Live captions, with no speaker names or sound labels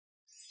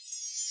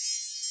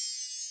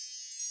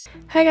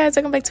Hi guys,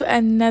 welcome back to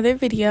another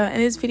video. In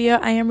this video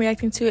I am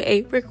reacting to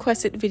a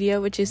requested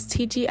video, which is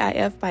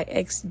Tgif by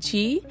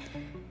XG.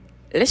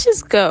 Let's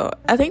just go.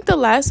 I think the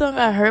last song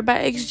I heard by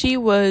XG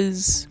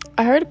was,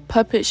 I heard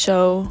Puppet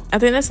Show. I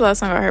think that's the last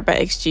song I heard by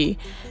XG,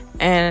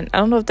 and I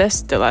don't know if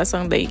that's the last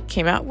song they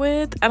came out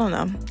with. I don't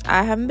know,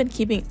 I haven't been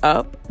keeping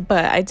up,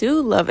 but I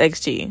do love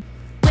XG.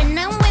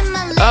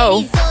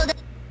 Oh,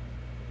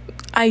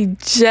 I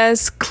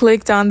just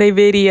clicked on the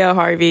video,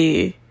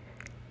 Harvey.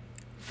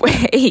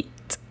 Wait.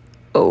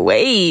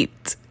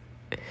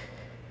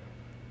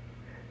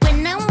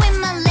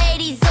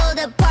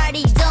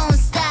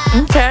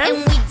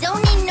 Okay.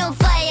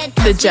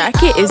 The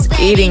jacket is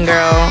eating,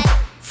 girl.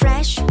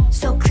 Fresh,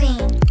 so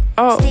clean.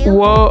 Oh,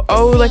 whoa.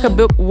 Oh, like a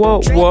bit.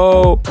 Whoa.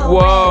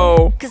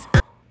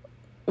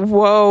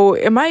 Whoa.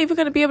 Am I even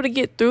gonna be able to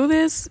get through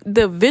this?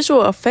 The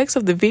visual effects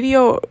of the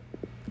video.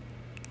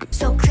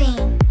 So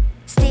clean.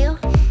 Still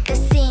the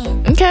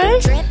scene.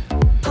 Okay. Drip,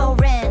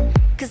 pour in,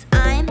 'cause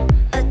I'm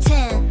a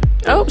 10.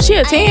 Oh, she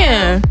a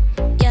 10.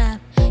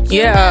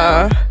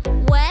 Yeah.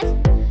 What?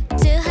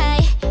 Too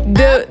high.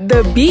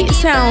 The beat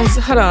sounds.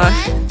 Hold on.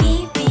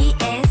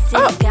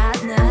 Oh.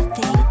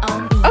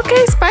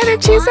 Okay, Spider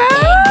Cheese out.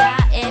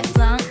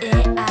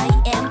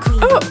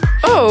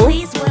 Oh.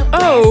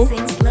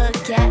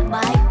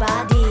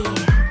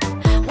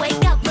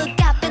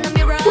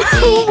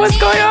 What's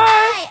going on?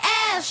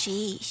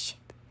 Sheesh.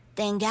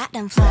 Thank God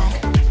I'm fly.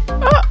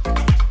 Oh.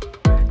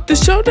 The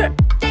shoulder.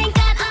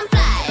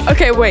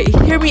 Okay, wait.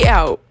 Hear me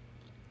out.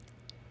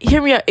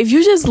 If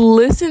you just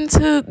listen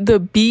to the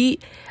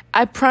beat,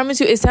 I promise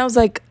you, it sounds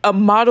like a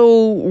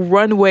model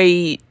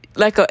runway.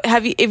 Like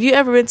if you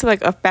ever been to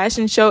like a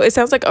fashion show, it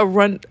sounds like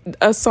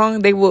a song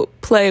they will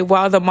play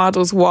while the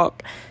models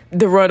walk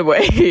the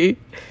runway.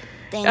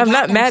 I'm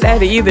not mad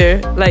at it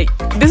either. Like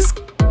this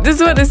is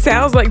what it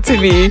sounds like to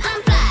me.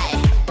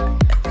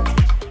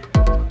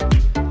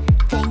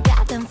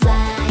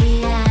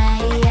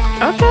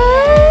 Okay.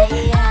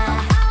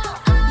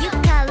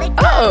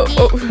 Oh,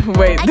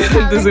 wait,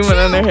 the zoom in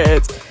on their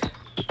heads.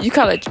 You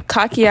call it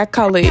cocky, I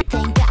call it.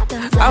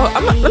 Oh,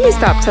 let me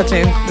stop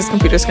touching this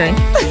computer screen.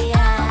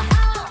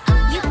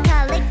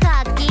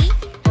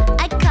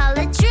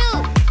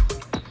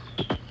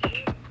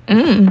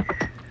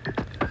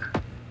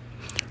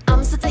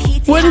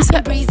 What is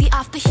that?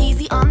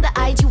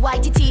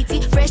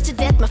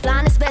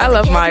 I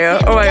love Maya.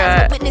 Oh my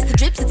god.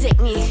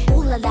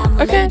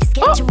 Okay.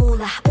 Oh.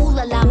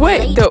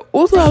 Wait, the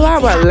Ooh La La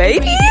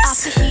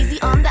ladies?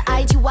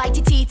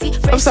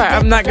 I'm sorry,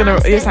 I'm not gonna.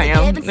 Yes, I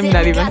am. I'm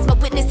not even.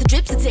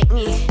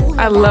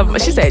 I love.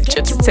 She said,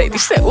 she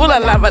said, Ooh La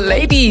La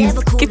ladies,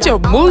 get your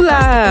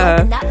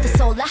moolah.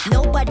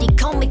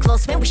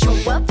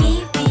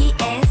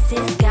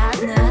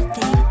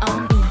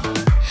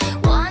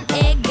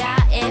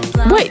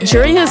 Wait,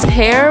 Juria's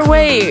hair?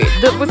 Wait,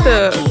 with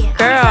the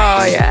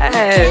girl,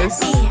 yes.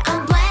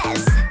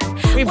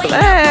 We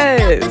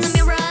blessed.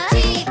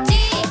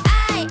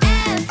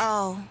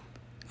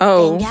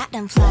 Oh.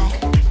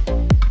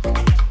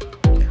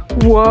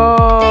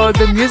 Whoa,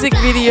 the music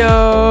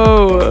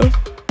video.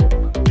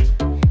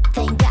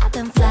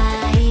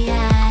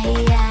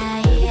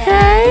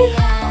 Okay.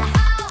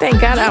 Thank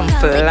God I'm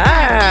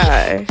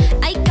fly.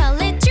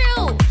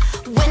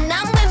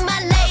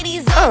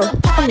 Oh.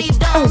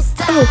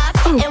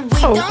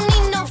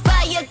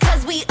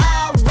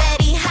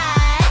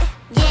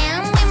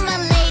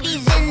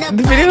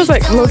 The video is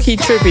like low-key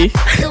trippy.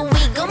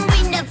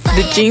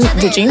 The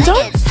jeans on?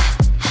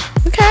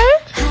 Okay.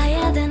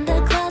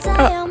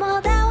 Oh.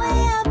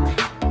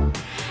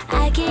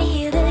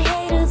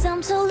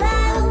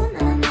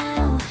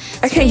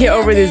 I can't get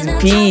over this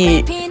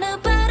beat.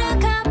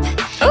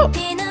 Oh.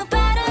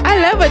 I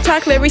love a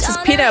chocolate Reese's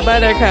peanut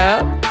butter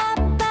cup.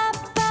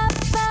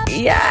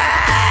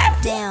 Yeah.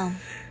 Damn.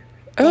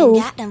 Oh.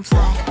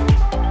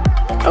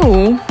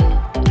 Oh.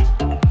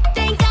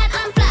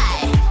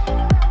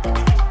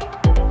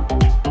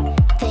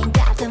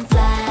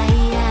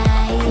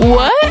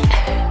 What?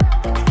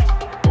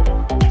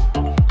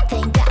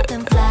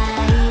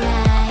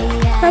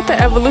 Not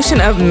the evolution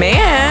of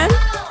man.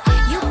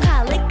 You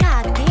call it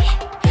cocky,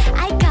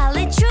 I call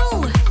it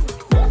true.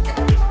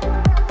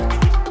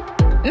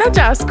 Not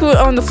y'all school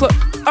on the floor.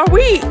 Are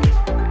we?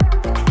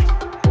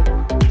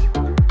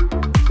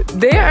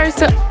 They are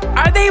so.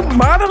 Are they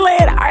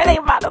modeling?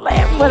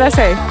 What'd I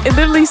say? It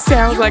literally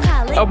sounds like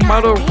a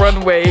model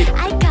runway.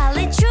 I call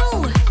it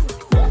true.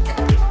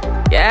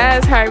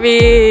 Yes,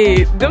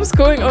 Harvey. Them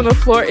schooling on the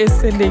floor is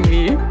sending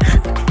me.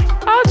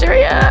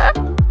 Algeria.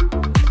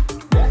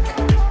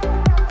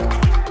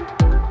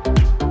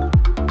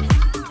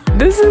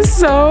 This is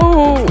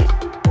so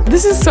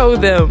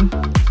them.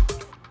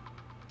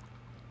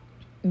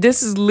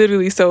 This is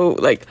literally so,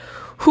 like,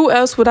 who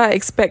else would I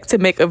expect to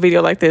make a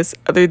video like this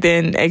other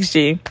than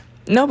XG?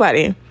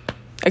 Nobody.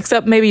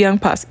 Except maybe Young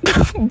Posse.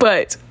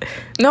 But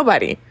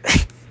nobody.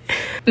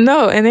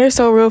 No, and they're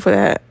so real for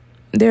that.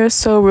 They're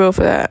so real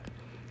for that.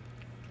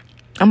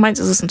 I might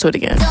just listen to it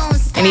again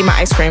and eat my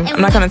ice cream.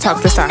 I'm not gonna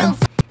talk this time.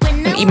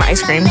 And eat my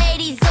ice cream.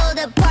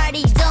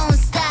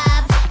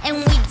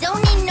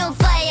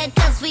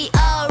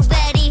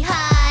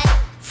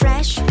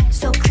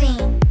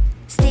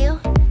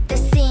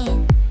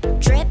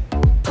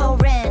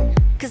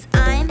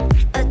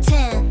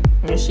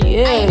 she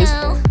is. I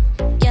know,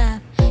 yeah,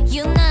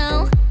 you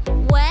know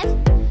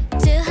when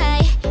to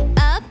high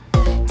up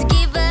to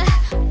give a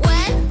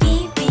when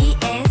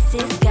BBS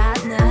has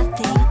got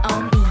nothing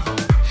on me.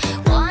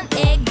 Want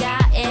it,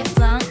 got it,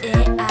 flaunt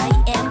it, I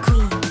am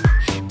queen.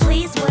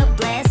 Please with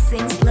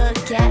blessings,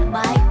 look at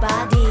my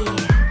body.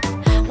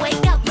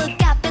 Wake up,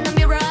 look up in the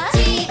mirror.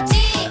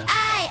 Tgif.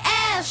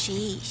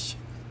 Sheesh,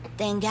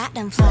 thank God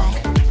I'm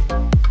fly.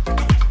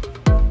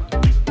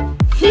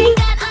 Thank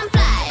God I'm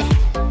fly.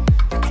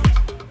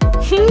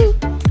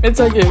 It's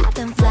so cute.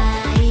 I'm fly.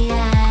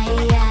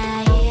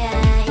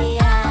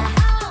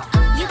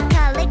 You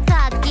call it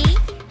cocky,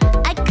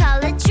 I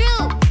call it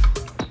true.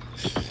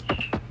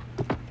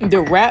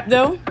 The rap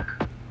though.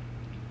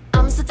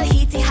 I'm so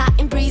Tahiti, hot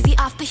and breezy,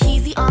 off the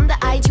heezy on the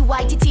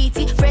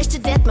IGYTTT. Fresh to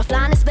death, my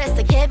flying is best.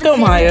 Like heaven Oh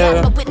my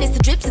my witness the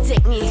drip to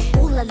take me.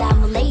 Ooh la la,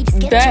 my ladies,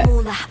 get That- your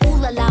moolah. Ooh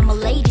la la, my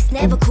ladies,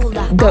 never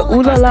cooler. The All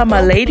ooh la across la, the my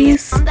globe,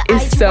 ladies on the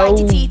is so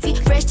IGYTTT.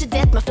 Fresh to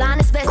death, my flying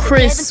is best. Like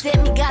crisp.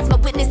 heaven sent me, God's my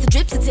witness the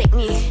drip to take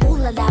me. Ooh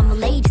la la, my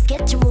ladies,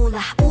 get your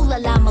moolah. Ooh la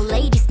la, my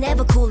ladies,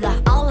 never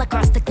cooler. All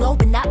across the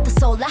globe and not the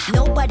solar.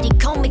 Nobody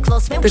call me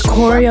close. The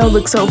choreo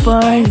looks so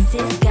fun.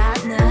 BBS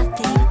got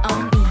nothing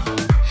on me.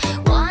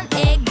 Want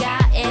it,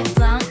 got it,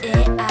 flaunt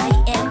it, I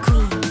am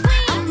queen.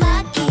 I'm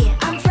lucky,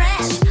 I'm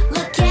fresh,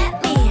 look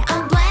at me,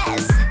 I'm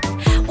blessed.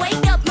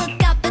 Wake up,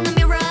 look up in the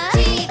mirror.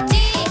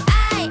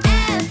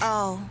 Tgif.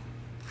 Oh,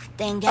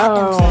 thank God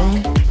I'm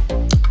fly.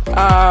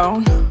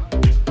 Oh.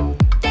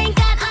 Thank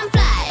God I'm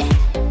fly.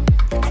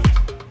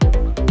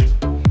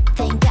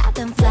 Thank God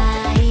I'm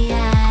fly.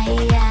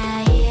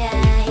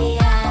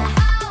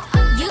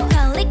 You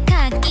call it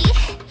cocky,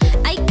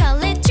 I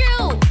call it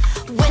true.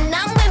 When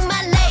I'm with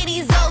my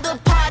ladies, oh, the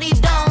party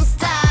don't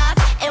stop.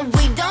 And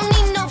we don't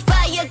need no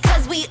fire,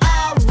 cause we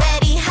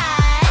already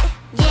hot.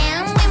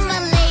 Yeah, I'm with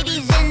my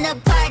ladies and the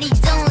party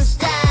don't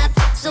stop.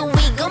 So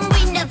we gon'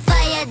 bring the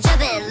fire,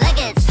 drop it like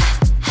it's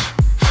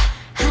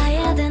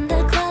higher than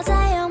the clouds,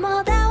 I am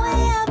all that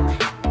way up.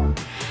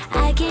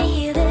 I can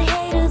hear the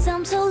haters,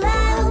 I'm so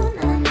loud.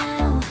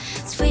 Now,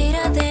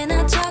 sweeter than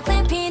a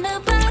chocolate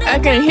peanut butter. I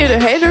can hear the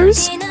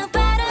haters. Peanut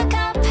butter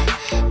cup,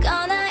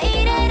 gonna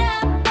eat it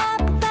up.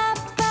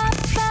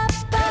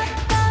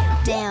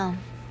 Damn,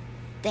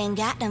 thank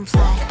God I'm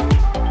fly.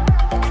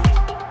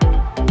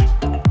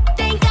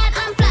 Thank God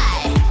I'm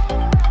fly.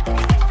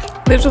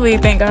 Literally,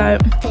 thank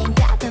God. Thank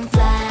God I'm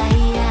fly.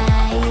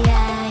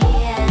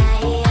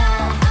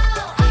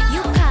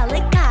 You call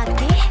it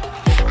cocky,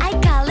 I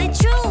call it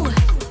true.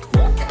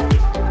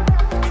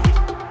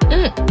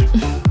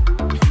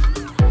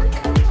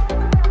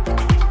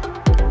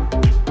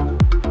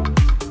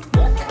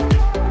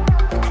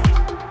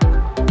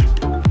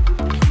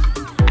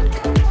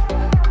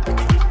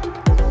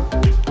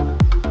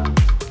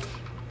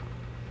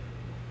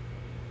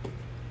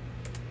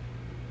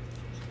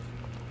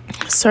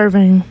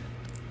 Serving.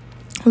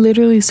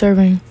 Literally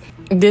serving.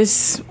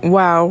 This,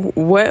 wow,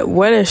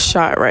 what a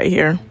shot right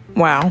here.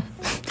 Wow.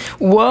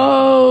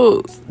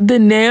 Whoa, the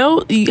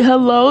nail,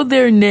 hello,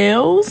 their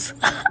nails.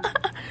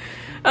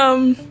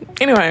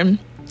 Anyway,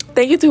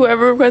 thank you to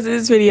whoever requested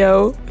this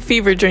video.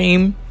 Fever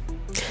dream.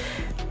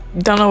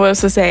 Don't know what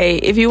else to say.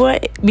 If you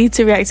want me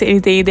to react to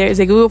anything, there is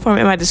a Google form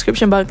in my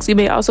description box. You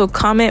may also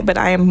comment, but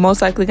I am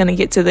most likely going to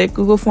get to the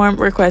Google form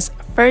request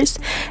first.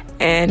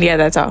 And yeah,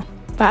 that's all.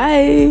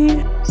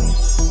 Bye.